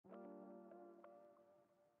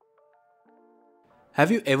Have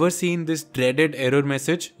you ever seen this dreaded error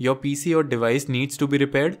message, your PC or device needs to be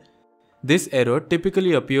repaired? This error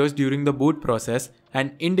typically appears during the boot process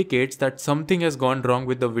and indicates that something has gone wrong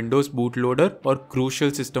with the Windows bootloader or crucial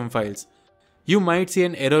system files. You might see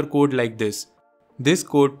an error code like this. This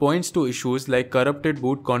code points to issues like corrupted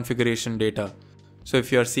boot configuration data. So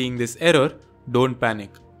if you are seeing this error, don't panic.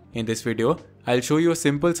 In this video, I'll show you a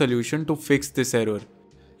simple solution to fix this error.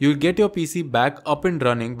 You'll get your PC back up and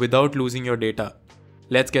running without losing your data.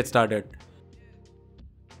 Let's get started.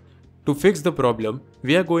 To fix the problem,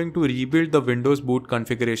 we are going to rebuild the Windows boot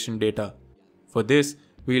configuration data. For this,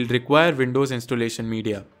 we'll require Windows installation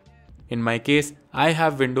media. In my case, I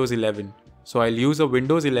have Windows 11, so I'll use a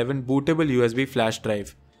Windows 11 bootable USB flash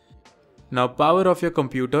drive. Now power off your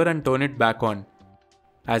computer and turn it back on.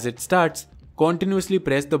 As it starts, continuously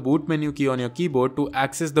press the boot menu key on your keyboard to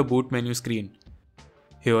access the boot menu screen.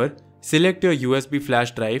 Here, select your USB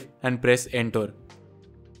flash drive and press enter.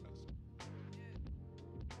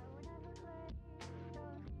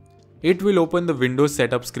 It will open the Windows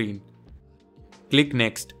setup screen. Click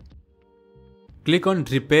Next. Click on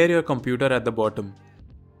Repair your computer at the bottom.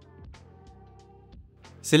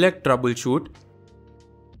 Select Troubleshoot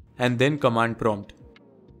and then Command Prompt.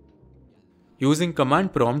 Using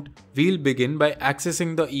Command Prompt, we'll begin by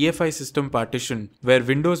accessing the UEFI system partition where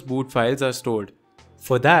Windows boot files are stored.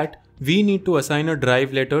 For that, we need to assign a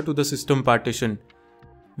drive letter to the system partition.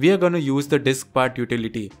 We are going to use the diskpart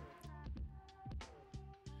utility.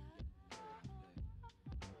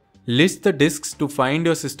 List the disks to find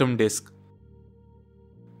your system disk.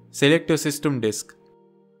 Select your system disk.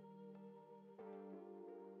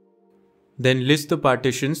 Then list the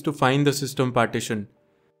partitions to find the system partition.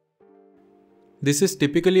 This is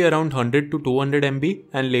typically around 100 to 200 MB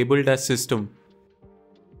and labeled as system.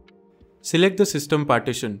 Select the system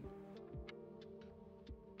partition.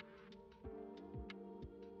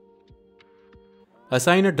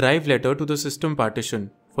 Assign a drive letter to the system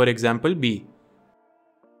partition, for example B.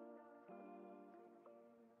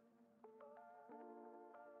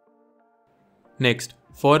 Next,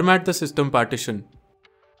 format the system partition.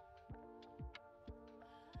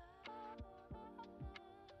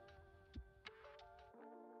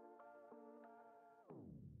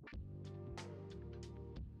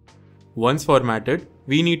 Once formatted,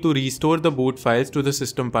 we need to restore the boot files to the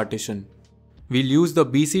system partition. We'll use the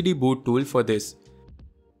bcdboot tool for this.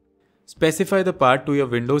 Specify the path to your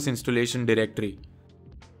Windows installation directory.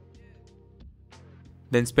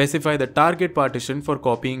 Then specify the target partition for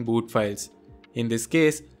copying boot files. In this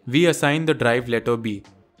case, we assign the drive letter B.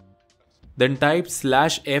 Then type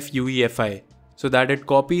 /f UEFI so that it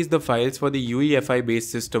copies the files for the UEFI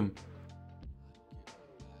based system.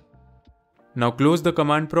 Now close the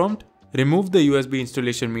command prompt, remove the USB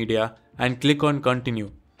installation media and click on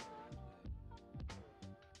Continue.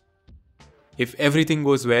 If everything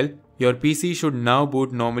goes well, your PC should now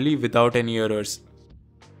boot normally without any errors.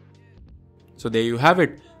 So there you have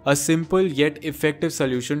it, a simple yet effective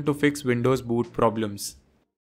solution to fix Windows boot problems.